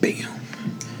Damn.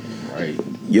 Right.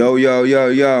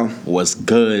 Yo. What's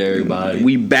good, everybody?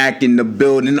 We back in the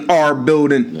building, our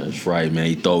building. That's right, man.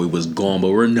 You thought we was gone,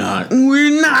 but we're not.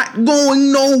 We're not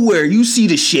going nowhere. You see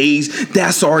the shades?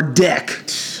 That's our deck.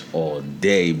 All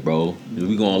day, bro.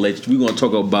 We gonna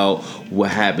talk about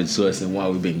what happened to us and why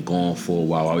we've been gone for a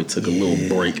while. Why we took a little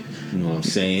break. You know what I'm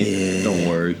saying? Yeah. Don't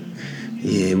worry.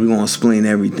 Yeah, we're gonna explain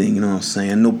everything. You know what I'm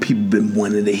saying? I know people been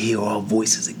wanting to hear our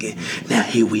voices again. Now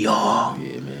here we are.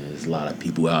 Yeah, man. There's a lot of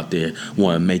people out there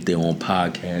want to make their own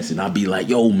podcasts, and I'll be like,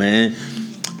 yo, man.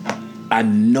 I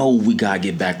know we gotta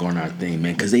get back on our thing,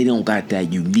 man, because they don't got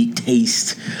that unique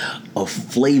taste of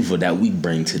flavor that we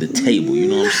bring to the table. You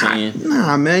know what I'm saying?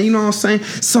 Nah, man. You know what I'm saying?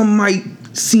 Some might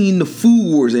seen the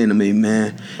Food Wars anime,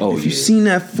 man. If you seen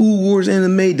that Food Wars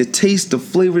anime, the taste, the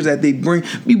flavors that they bring,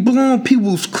 be blowing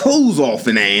people's clothes off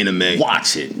in that anime.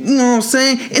 Watch it. You know what I'm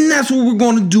saying? And that's what we're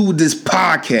gonna do with this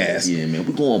podcast. Yeah, man.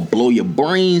 We're gonna blow your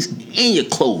brains and your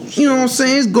clothes. You know what I'm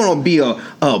saying? It's gonna be a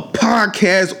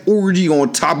podcast orgy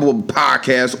on top of a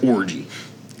podcast orgy.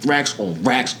 Racks on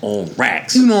racks on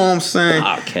racks. You know what I'm saying?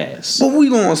 Podcast. But we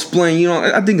gonna explain, you know,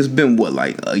 I think it's been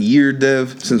like a year,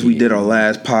 Dev, since we did our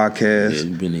last podcast. Yeah,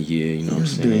 it's been a year, you know what I'm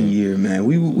saying? It's been a year, man.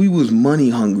 We was money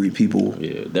hungry people.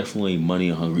 Yeah, definitely money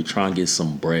hungry, trying to get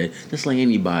some bread, just like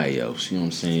anybody else, you know what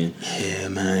I'm saying? Yeah,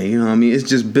 man, you know what I mean? It's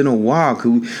just been a while,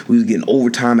 cause we was getting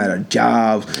overtime at our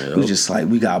jobs. Yep. We was just like,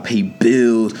 we gotta pay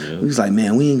bills. Yep. We was like,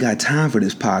 man, we ain't got time for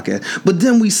this podcast. But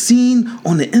then we seen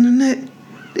on the internet,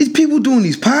 these people doing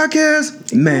these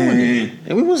podcasts, man.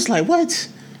 And we was like, what?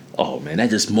 Oh, man, that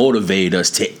just motivated us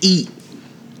to eat.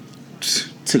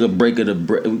 Took a break of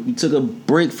we took a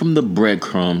break from the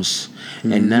breadcrumbs,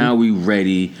 and now we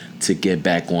ready to get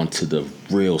back onto the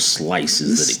real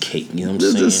slices of the cake. You know what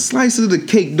I'm saying? The slices of the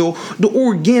cake, though, the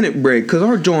organic bread, because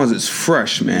our John's is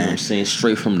fresh, man. You know what I'm saying?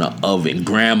 Straight from the oven.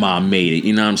 Grandma made it.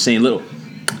 You know what I'm saying? Little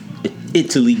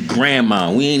Italy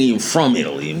grandma. We ain't even from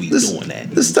Italy, and we doing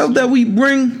that. The stuff that we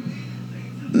bring,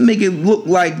 make it look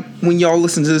like, when y'all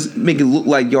listen to this, make it look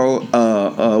like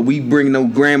y'all we bring no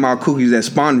grandma cookies that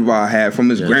SpongeBob had from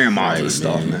his grandma and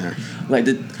stuff, man. Like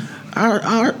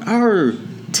our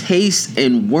taste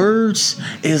and words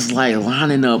is like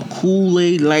lining up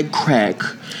Kool-Aid like crack,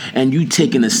 and you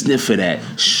taking a sniff of that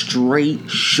straight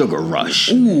sugar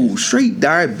rush. Ooh, straight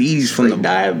diabetes from the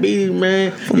diabetes,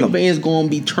 man. Your veins gonna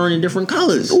be turning different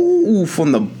colors. Ooh,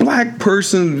 from the black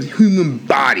person's human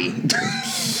body.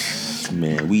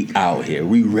 Man, we out here.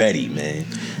 We ready, man.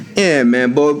 Yeah,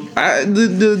 man, but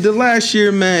the last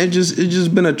year, man, it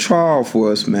just been a trial for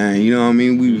us, man. You know what I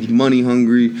mean? We was money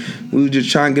hungry. We was just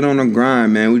trying to get on the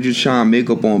grind, man. We just trying to make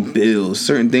up on bills.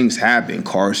 Certain things happen,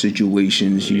 car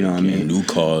situations, you know what I mean? New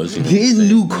cars. Get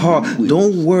new car.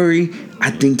 Don't worry.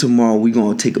 I think tomorrow we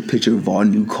gonna take a picture of our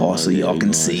new car so y'all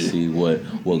can see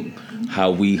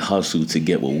how we hustle to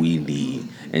get what we need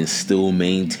and still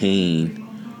maintain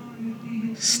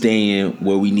staying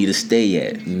where we need to stay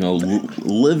at, you know,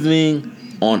 living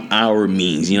on our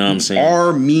means, you know what I'm saying?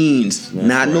 Our means,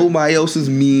 not nobody else's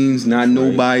means, not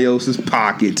nobody else's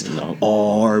pockets. No.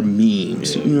 Our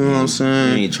means, you know what I'm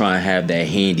saying? We ain't trying to have that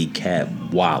handicap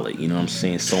wallet, you know what I'm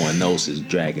saying? Someone else is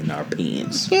dragging our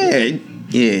pants. Yeah,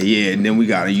 and then we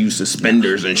gotta use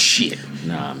suspenders and shit.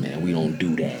 Nah, man, we don't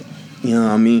do that. You know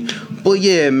what I mean? But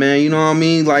yeah, man, you know what I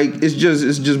mean? Like, it's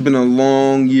just been a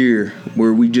long year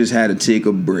where we just had to take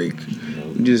a break.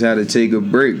 We just had to take a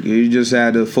break. You just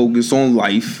had to focus on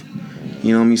life.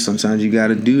 You know what I mean? Sometimes you got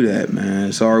to do that,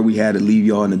 man. Sorry we had to leave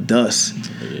y'all in the dust.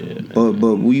 Yeah, but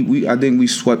we I think we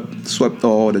swept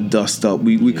all the dust up.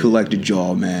 We collected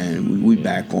y'all, man. We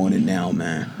back on it now,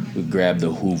 man. We grab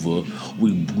the Hoover,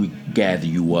 we gather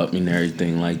you up and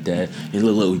everything like that. And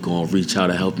look, we gonna reach out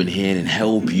a helping hand and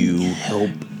help you,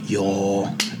 help y'all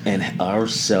and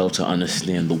ourselves to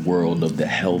understand the world of the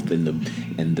health and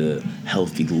the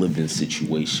healthy living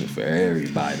situation for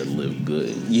everybody to live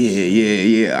good.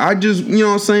 Yeah. I just, you know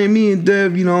what I'm saying, me and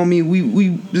Dev, you know what I mean,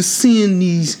 we just seeing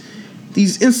these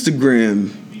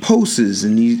Instagram posts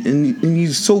and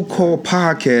these so-called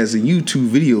podcasts and YouTube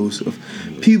videos of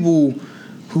people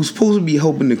who's supposed to be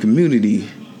helping the community,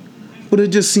 but it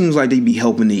just seems like they be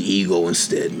helping their ego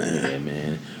instead, man. Yeah,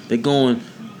 man.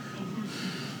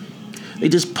 They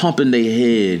just pumping their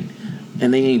head,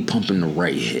 and they ain't pumping the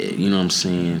right head. You know what I'm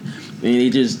saying?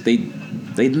 And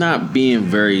they not being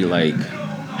very like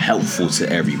helpful to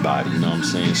everybody. You know what I'm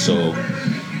saying? So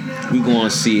we gonna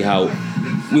see how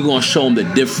we gonna show them the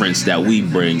difference that we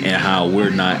bring and how we're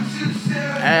not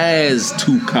as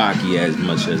too cocky as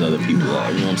much as other people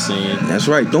are. You know what I'm saying? That's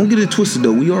right. Don't get it twisted,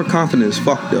 though. We are confident as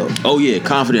fuck, though. Oh, yeah.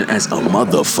 Confident as a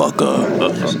motherfucker.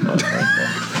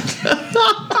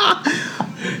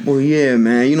 Well, yeah,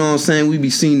 man. You know what I'm saying? We be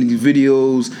seeing these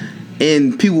videos,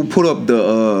 and people put up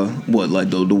the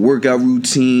workout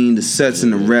routine, the sets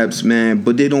and the reps, man.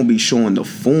 But they don't be showing the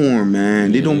form,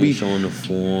 man. They don't be showing the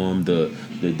form, the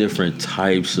different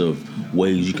types of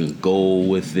ways you can go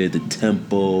with it, the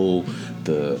tempo,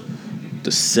 the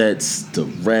sets, the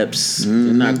reps.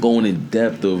 They're not going in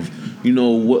depth of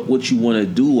what you want to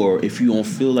do, or if you don't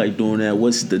feel like doing that,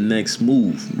 what's the next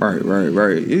move? Right.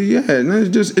 Yeah, and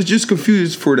it's just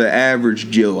confused for the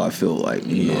average Joe. I feel like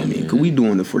you know what I mean. Cause we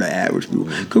doing it for the average people.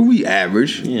 Cause we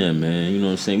average. Yeah, man. You know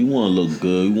what I'm saying. We want to look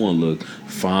good. We want to look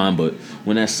fine. But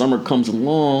when that summer comes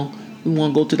along, we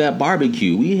want to go to that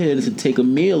barbecue. We here to take a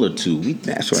meal or two.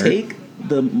 That's right. Take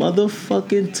the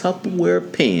motherfucking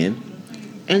Tupperware pan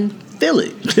and fill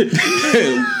it.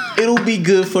 It'll be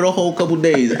good for the whole couple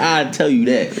days. I tell you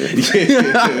that.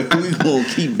 We gonna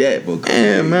keep that for a couple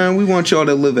days. Man, we want y'all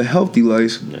to live a healthy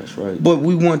life. That's right. But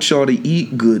we want y'all to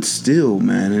eat good still,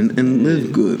 man, and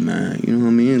live good, man. You know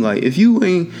what I mean? Like, if you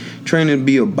ain't training to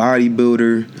be a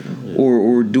bodybuilder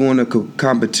or doing a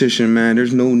competition, man,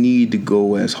 there's no need to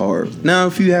go as hard. Now,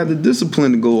 if you have the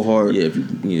discipline to go hard. If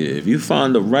you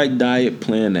find the right diet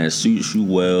plan that suits you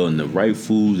well and the right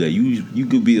foods that you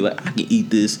could be like, I can eat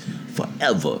this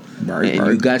forever. Right.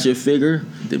 You got your figure,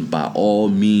 then by all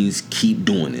means keep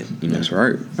doing it. That's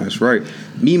right.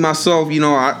 Me myself,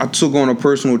 I took on a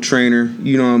personal trainer.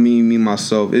 You know what I mean? Me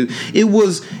myself, it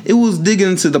was digging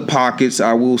into the pockets,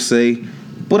 I will say,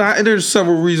 but there's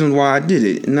several reasons why I did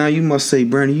it. Now you must say,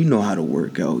 Brandon, you know how to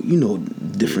work out, you know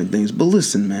different things, but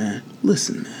listen, man. But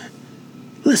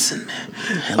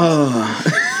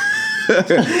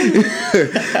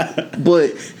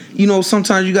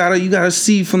sometimes you gotta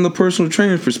see from the personal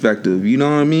trainer's perspective. You know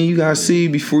what I mean? You gotta see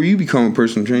before you become a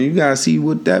personal trainer. You gotta see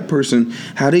what that person,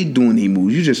 how they doing their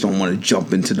moves. You just don't want to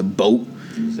jump into the boat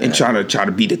and try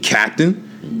to be the captain.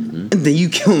 And then you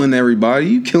killing everybody.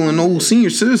 You killing old senior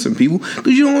citizen people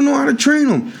because you don't know how to train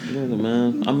them. Yeah,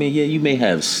 man. I mean, you may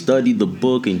have studied the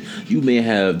book and you may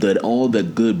have done all the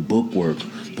good book work.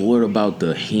 But what about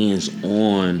the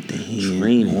hands-on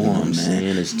training? You know what I'm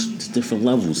saying? It's different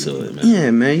levels to it, man.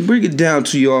 Yeah, man. You break it down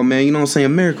to y'all, man. You know what I'm saying?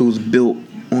 America was built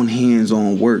on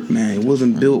hands-on work, man. It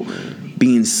wasn't built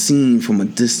being seen from a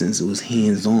distance. It was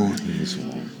hands-on.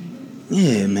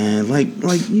 Yeah, man. Like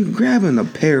you grabbing a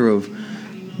pair of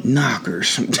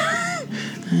knockers. I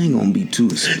ain't gonna be too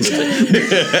explicit.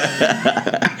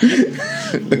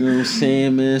 You know what I'm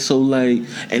saying, man? So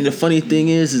and the funny thing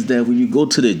is that when you go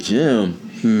to the gym,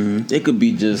 it could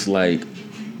be just like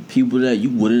people that you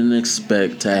wouldn't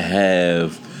expect to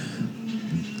have.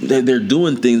 They're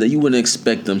doing things that you wouldn't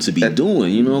expect them to be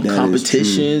doing.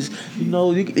 Competitions.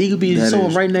 It could be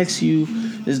someone right next to you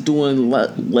is doing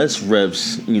less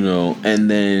reps.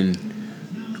 And then.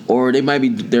 Or they might be,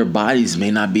 their bodies may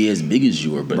not be as big as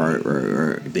yours, but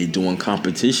they doing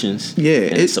competitions. Yeah,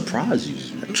 and it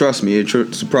surprises you. Trust me, it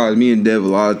surprised me and Dev a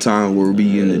lot of times where we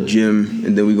be in the gym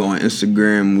and then we go on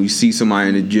Instagram and we see somebody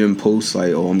in the gym post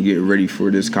like, "Oh, I'm getting ready for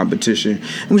this competition,"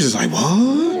 and we're just like,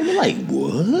 "What?" We're like,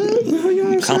 "What? You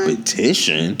know what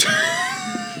competition?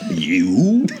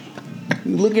 You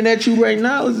looking at you right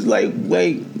now is like,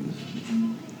 wait."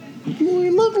 You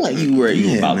ain't look like you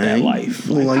ready about that life.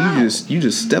 You look like you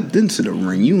just stepped into the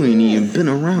ring. You ain't even been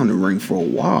around the ring for a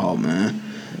while, man.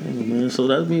 Yeah, man. So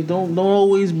that means don't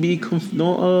always be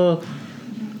don't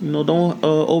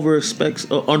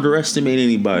underestimate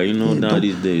anybody. Now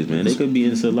these days, man, they could be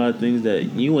into a lot of things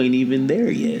that you ain't even there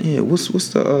yet. Yeah, what's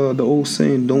the old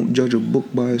saying? Don't judge a book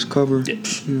by its cover. You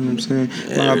know what I'm saying?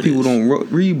 A lot of people don't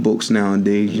read books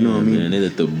nowadays. You know what I mean? Man, they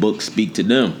let the book speak to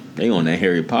them. They on that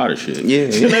Harry Potter shit. Yeah.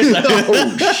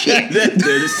 Oh shit! They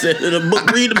just said the book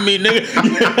read to me, nigga.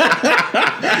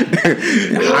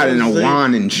 Hiding a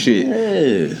wand and shit.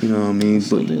 Yeah. You know what I mean?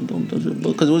 So don't judge a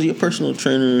book. Because what's your personal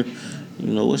trainer?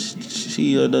 What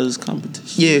she does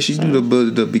competition. Yeah, she do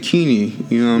the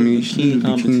bikini. You know what I mean? She do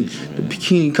the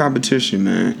bikini competition,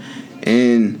 man.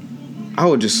 And I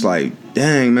was just like,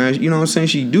 dang, man. You know what I'm saying?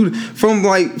 She do from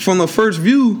the first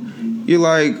view, you're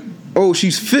like, oh,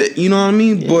 she's fit. You know what I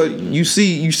mean? Yeah, but you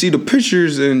see the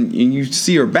pictures and you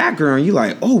see her background. You're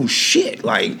like, oh shit,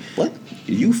 like what?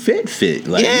 You fit.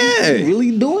 Like, yeah, you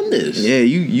really doing this. Yeah,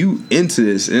 you into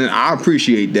this, and I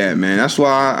appreciate that, man. That's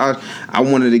why I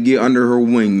wanted to get under her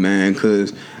wing, man.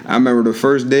 Because I remember the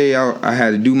first day I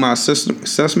had to do my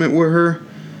assessment with her.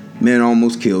 Man, it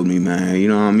almost killed me, man. You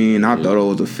know what I mean? I thought I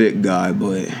was a fit guy,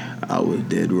 but I was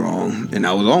dead wrong, and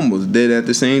I was almost dead at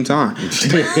the same time.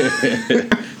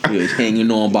 was hanging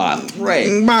on by a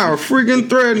thread. By a freaking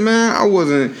thread, man. I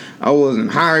wasn't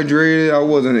hydrated.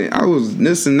 I was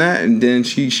this and that. And then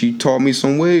she taught me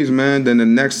some ways, man. Then the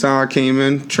next time I came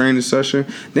in, training session.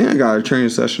 Then I got a training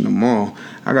session tomorrow.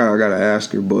 I gotta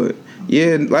ask her, but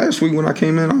yeah, last week when I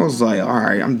came in, I was like, all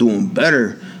right, I'm doing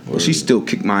better. But she still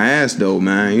kicked my ass though,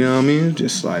 man. You know what I mean?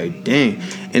 Just like, dang.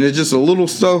 And it's just a little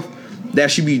stuff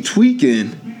that she be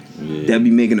tweaking. Yeah. That be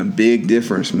making a big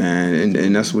difference, man,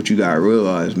 and that's what you gotta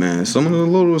realize, man. Some of the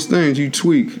littlest things you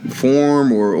tweak,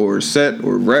 form or set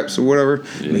or reps or whatever,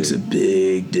 makes a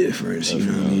big difference. You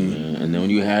know what I mean? Man. And then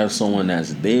when you have someone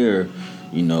that's there,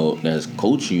 you know, that's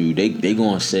coaching you, they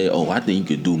gonna say, oh, I think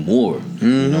you could do more,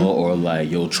 you know, or like,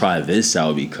 yo, try this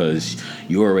out because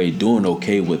you're already doing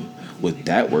okay with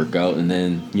that workout, and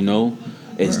then you know.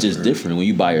 It's just different when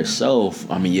you by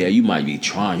yourself. I mean, yeah, you might be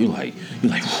trying. You're like,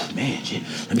 oh, man, shit,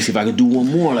 let me see if I can do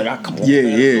one more. Like, come on, yeah.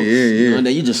 You know, and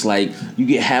then you just like, you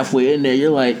get halfway in there.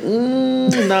 You're like,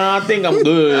 nah, I think I'm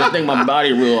good. I think my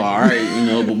body real all right, you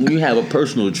know. But when you have a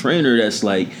personal trainer that's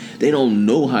like, they don't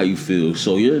know how you feel,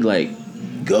 so you're like,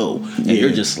 go, and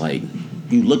you're just like,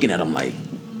 you looking at them like,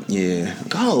 yeah,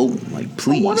 go, like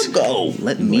please, I want to go,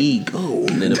 let me go.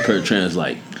 And then the personal trainer's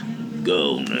like,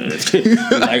 go, man.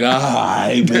 Like, all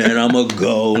right, man, I'm gonna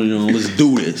go. You know, let's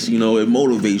do this. You know, it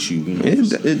motivates you. You know,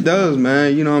 it does,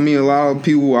 man. You know what I mean? A lot of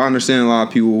people, I understand. A lot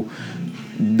of people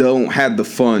don't have the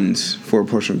funds for a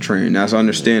personal trainer. That's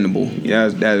understandable. Yeah,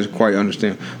 that is quite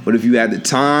understandable. But if you had the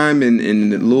time and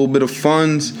a little bit of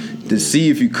funds to see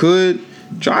if you could.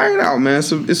 Try it out, man.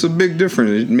 It's a big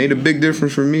difference. It made a big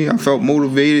difference for me. I felt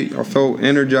motivated. I felt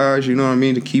energized, you know what I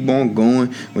mean, to keep on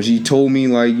going. When she told me,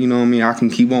 like, you know what I mean, I can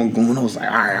keep on going, I was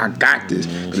like, all right, I got this.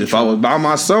 Because if I was by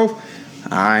myself,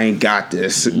 I ain't got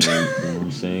this. You know what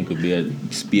I'm saying? Could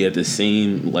be at the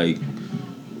same, like,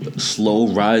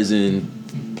 slow rising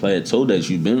plateau that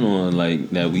you've been on, like,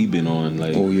 that we've been on.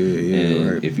 Like, oh, yeah,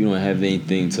 and right. if you don't have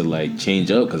anything to, like,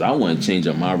 change up, because I want to change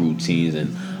up my routines,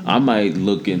 and I might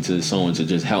look into someone to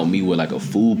just help me with like a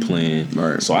food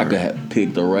plan, so I could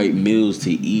pick the right meals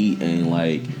to eat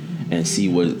and see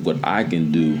what I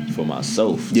can do for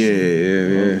myself.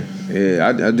 Yeah.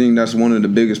 I think that's one of the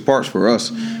biggest parts for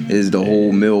us is the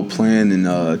whole meal plan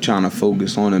and trying to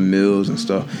focus on the meals and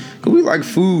stuff. Cause we like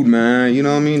food, man. You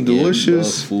know what I mean?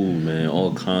 Delicious we love food, man.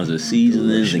 All kinds of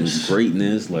seasonings and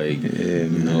greatness, like you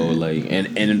know, like and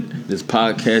this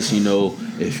podcast. You know,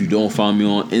 if you don't find me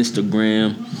on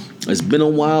Instagram, it's been a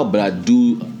while, but I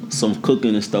do some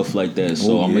cooking and stuff like that.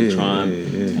 So I'm gonna try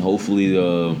and hopefully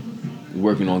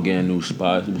working on getting a new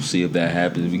spot. We'll see if that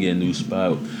happens. If we get a new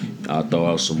spot, I'll throw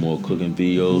out some more cooking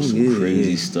videos, some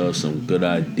crazy stuff, some good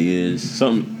ideas,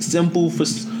 something simple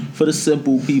for the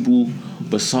simple people,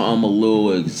 but something a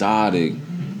little exotic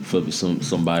for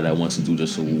somebody that wants to do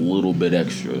just a little bit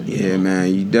extra. Yeah,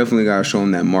 man, you definitely gotta show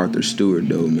them that Martha Stewart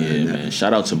though, man. Yeah, man.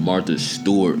 Shout out to Martha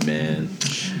Stewart, man.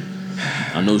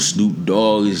 I know Snoop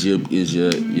Dogg is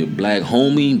your black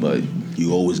homie, but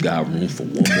you always got room for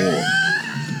one more.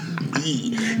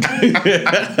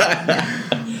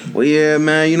 Well, yeah,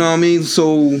 man, you know what I mean?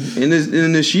 So in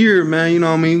this year, man, you know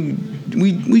what I mean?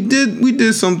 We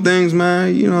did some things,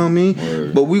 man, you know what I mean?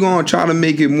 Word. But we gonna try to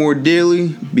make it more daily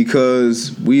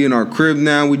because we in our crib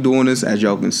now. We doing this, as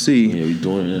y'all can see. Yeah, we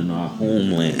doing it in our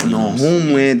homeland. In our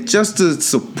homeland, just to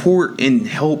support and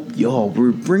help y'all.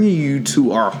 We're bringing you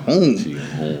to our home. To your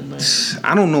home, man.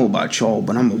 I don't know about y'all,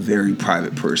 but I'm a very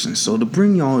private person. So to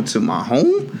bring y'all into my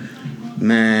home,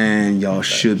 man, y'all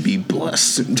should be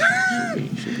blessed.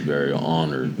 should be very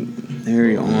honored.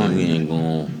 Very honored. We ain't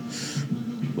going.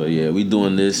 But yeah, we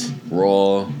doing this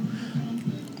raw,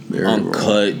 very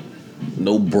uncut, raw.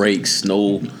 No breaks,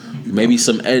 maybe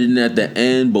some editing at the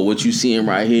end. But what you seeing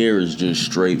right here is just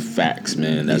straight facts,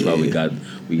 man. That's why we got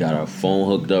our phone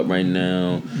hooked up right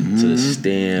now to the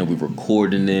stand. We're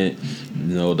recording it.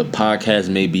 You know, the podcast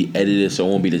may be edited, so it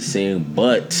won't be the same,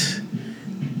 but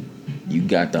you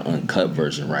got the uncut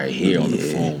version right here on the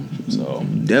phone. So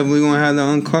definitely gonna have the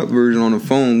uncut version on the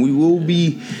phone. We will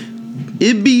be.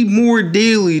 It'd be more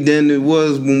daily than it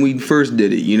was when we first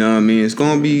did it. You know what I mean? It's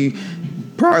gonna be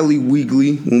probably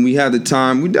weekly when we have the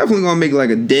time. We definitely gonna make like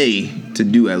a day to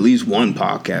do at least one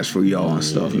podcast for y'all and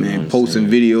stuff, man. Posting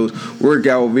videos,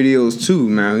 workout videos too,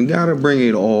 man. We gotta bring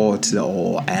it all to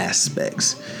all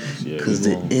aspects. Because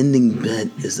the ending bet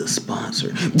is a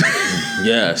sponsor.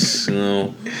 Yes, you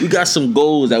know, we got some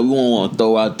goals that we won't want to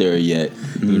throw out there yet,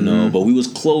 you know. But we was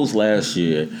close last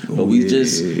year, but we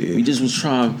just was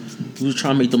trying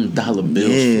to make them dollar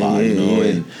bills fly, you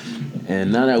know.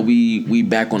 And now that we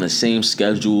back on the same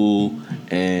schedule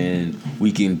and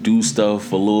we can do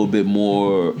stuff a little bit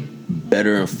more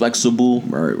better and flexible.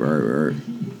 Right.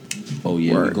 Oh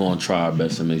yeah, we're gonna try our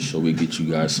best to make sure we get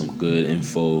you guys some good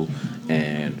info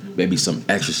and maybe some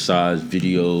exercise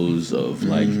videos of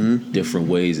like different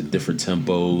ways and different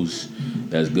tempos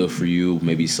that's good for you.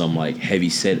 Maybe some like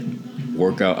heavy set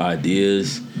workout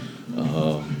ideas.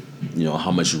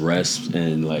 How much rest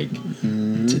and like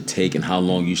to take and how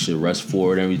long you should rest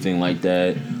for and everything like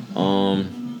that.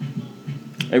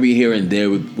 Every here and there,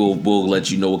 we'll let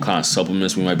you know what kind of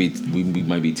supplements we might be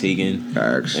taking.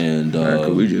 Facts. And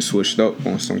we just switched up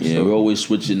on some stuff. Yeah, we're always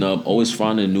switching up, always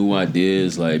finding new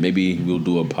ideas. Like maybe we'll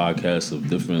do a podcast of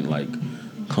different like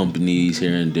companies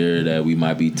here and there that we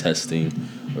might be testing,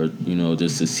 or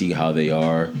just to see how they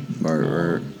are.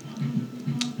 Right.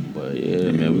 But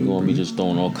yeah, man, we're gonna be just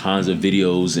throwing all kinds of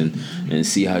videos and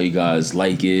see how you guys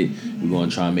like it. We're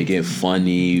gonna try and make it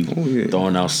funny.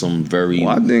 Throwing out some very.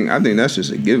 Well, I think that's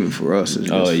just a given for us. It's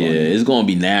funny. It's gonna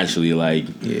be naturally like.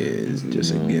 Yeah, it's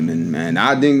just a given, man.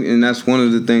 I think, and that's one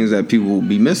of the things that people will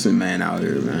be missing, man, out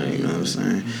here, man. You know what I'm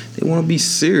saying? They want to be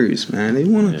serious, man. They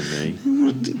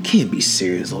can't be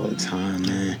serious all the time,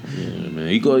 man. Yeah, man.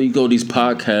 You go these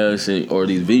podcasts or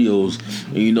these videos,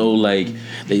 and like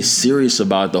they serious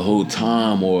about the whole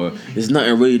time, or there's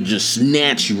nothing really to just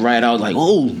snatch you right out like,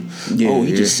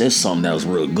 he just said something that was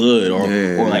real good, or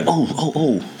like,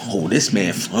 this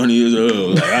man funny as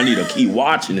hell. Like I need to keep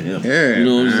watching him. You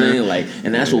know what I'm saying? Like,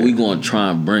 and that's what we gonna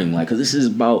try and bring, like, cause this is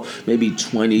about maybe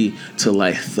 20 to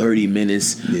like 30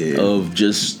 minutes of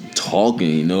just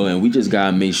talking, and we just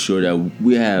gotta make sure that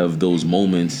we have those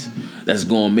moments that's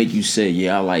gonna make you say,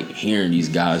 yeah, I like hearing these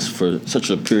guys for such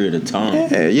a period of time.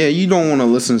 Yeah, you don't want to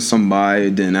listen to somebody,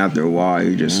 then after a while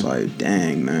you're just like,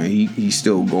 dang, man, he's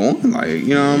still going, like,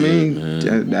 you know what I mean?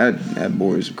 That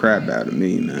bores the crap out of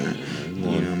me, man. You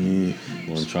know what I mean?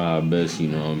 We're gonna try our best, you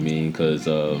know what I mean? Cause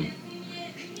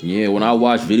when I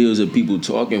watch videos of people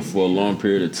talking for a long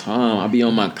period of time, I be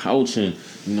on my couch and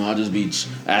I just be,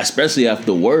 especially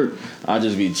after work, I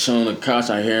just be chilling on the couch.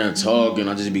 I hear him talk, and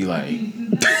I just be like,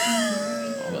 I'm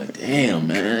like, damn,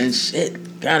 man,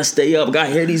 shit, gotta stay up,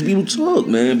 gotta hear these people talk,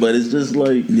 man. But it's just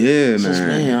like,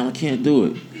 man, I can't do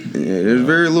it. Yeah, there's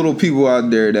very little people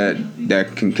out there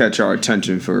that can catch our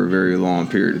attention for a very long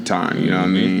period of time. You know what I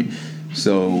mean?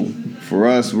 So for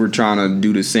us, we're trying to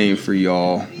do the same for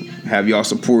y'all. Have y'all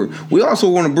support. We also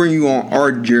want to bring you on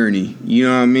our journey. You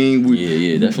know what I mean?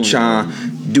 We definitely trying to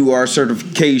do our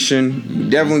certification.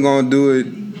 We're definitely gonna do it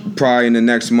probably in the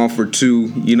next month or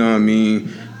two. You know what I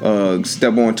mean?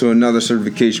 Step on to another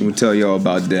certification. We'll tell y'all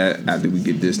about that after we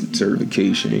get this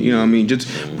certification. You know what I mean? Just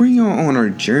bring y'all on our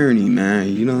journey,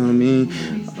 man. You know what I mean?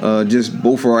 Just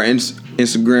both of our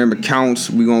Instagram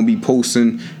accounts, we're going to be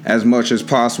posting as much as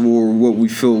possible, or what we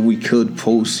feel we could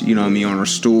post, you know what I mean, on our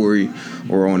story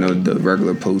or on the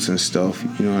regular posts and stuff,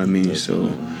 you know what I mean?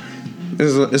 So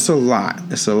it's a lot,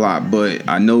 but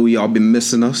I know y'all been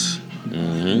missing us.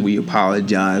 We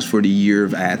apologize for the year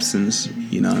of absence,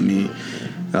 you know what I mean?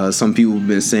 Some people have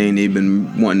been saying they've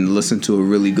been wanting to listen to a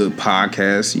really good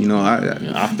podcast.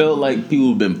 I felt like people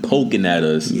have been poking at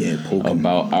us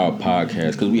about our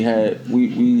podcast, because we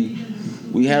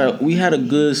had a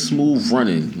good smooth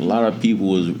running. A lot of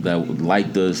people that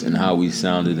liked us and how we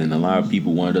sounded, and a lot of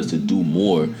people wanted us to do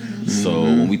more. So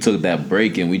when we took that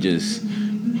break, and we just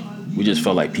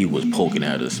felt like people was poking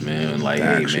at us, man. Like,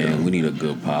 hey, man, we need a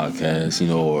good podcast,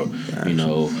 or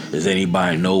does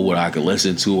anybody know what I could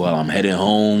listen to while I'm heading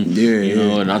home?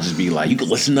 And I'll just be like, you could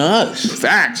listen to us.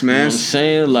 Facts, man. You know what I'm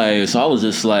saying? Like, so I was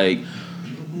just like,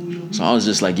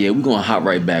 yeah, we're gonna hop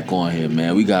right back on here,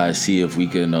 man. We gotta see if we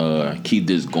can keep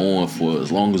this going for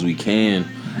as long as we can.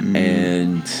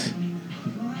 And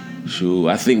sure,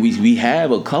 I think we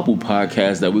have a couple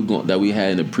podcasts that we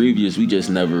had in the previous. We just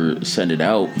never send it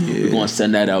out. We're gonna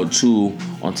send that out too,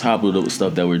 on top of the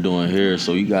stuff that we're doing here,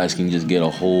 so you guys can just get a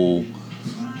whole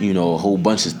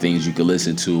bunch of things you can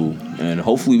listen to, and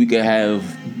hopefully we can have.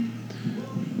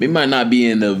 It might not be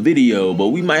in the video, but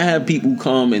we might have people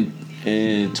come and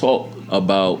talk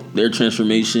about their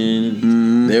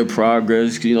transformation, their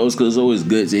progress. Because it's always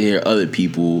good to hear other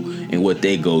people and what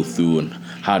they go through and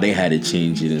how they had to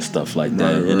change it and stuff like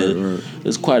that.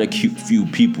 There's quite a few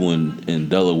people in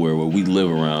Delaware where we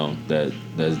live around that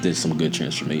did some good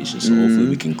transformation. So hopefully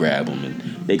we can grab them and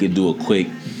they could do a quick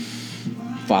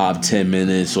 5-10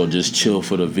 minutes or just chill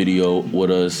for the video with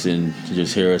us and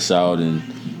just hear us out and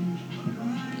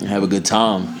have a good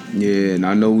time. Yeah, and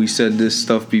I know we said this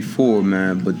stuff before,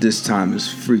 man, but this time is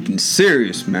freaking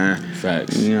serious, man.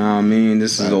 Facts. You know what I mean?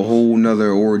 This is a whole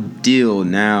nother ordeal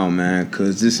now, man,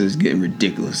 because this is getting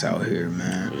ridiculous out here,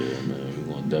 man. Yeah, man,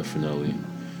 we're going to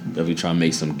Definitely try to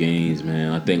make some gains,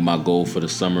 man. I think my goal for the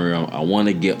summer, I want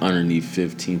to get underneath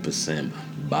 15%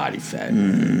 body fat.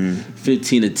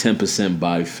 15 to 10%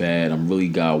 body fat. I'm really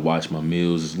gotta watch my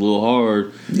meals. It's a little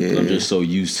hard. Yeah. I'm just so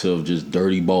used to just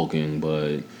dirty bulking,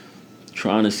 but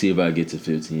trying to see if I get to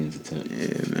 15 to 10. Yeah,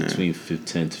 man. Between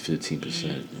 10 to 15%. You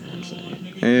know what I'm saying?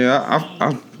 Yeah,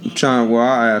 I'm trying. Well,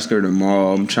 I'll ask her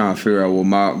tomorrow. I'm trying to figure out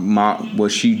what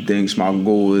what she thinks my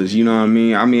goal is. You know what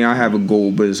I mean? I have a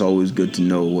goal, but it's always good to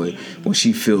know what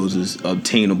she feels is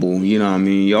obtainable. You know what I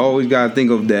mean? You always gotta think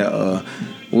of that.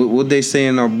 What they say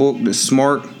in our book, the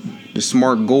smart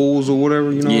goals or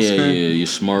whatever. You know what I'm saying? Yeah, your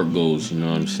smart goals. You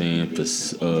know what I'm saying?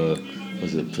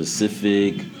 Was it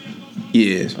Pacific?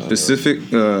 Yeah, specific.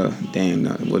 Damn,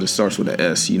 well, it starts with an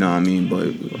S. You know what I mean?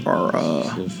 But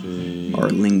our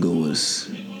lingo is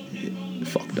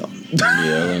fucked up.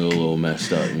 Yeah, our lingo a little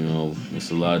messed up. You know,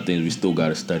 there's a lot of things we still got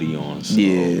to study on. So.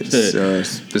 Yeah, it's,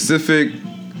 specific,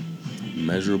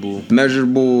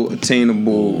 measurable,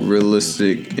 attainable,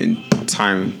 realistic, and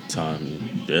time.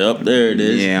 Yep, there it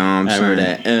is. Yeah, I'm saying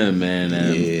that M, man.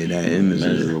 Yeah, that M is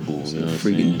measurable. A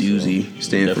freaking doozy.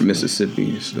 Staying for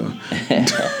Mississippi and stuff.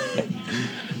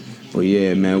 But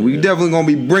yeah, man, we definitely gonna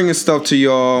be bringing stuff to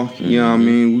y'all. You know what I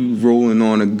mean? We rolling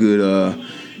on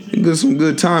some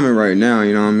good timing right now.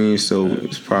 You know what I mean? So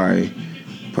it's probably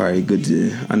good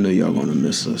to. I know y'all gonna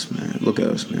miss us, man. Look at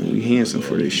us, man. We handsome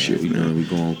for this shit, man. We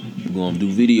gonna do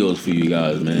videos for you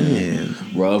guys, man. Yeah.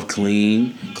 Rough,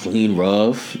 clean,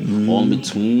 rough, all in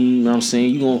between. You know what I'm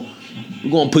saying?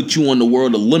 We're gonna put you on the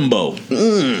world of limbo.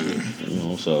 You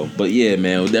know, so, but yeah,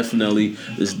 man, definitely,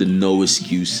 this is the No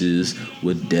Excuses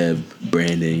with Dev,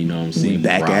 Brandon, you know what I'm saying?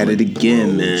 Back at it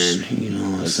again, man. You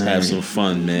know what I'm saying? Let's have some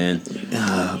fun, man.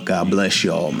 God bless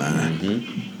y'all,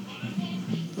 man.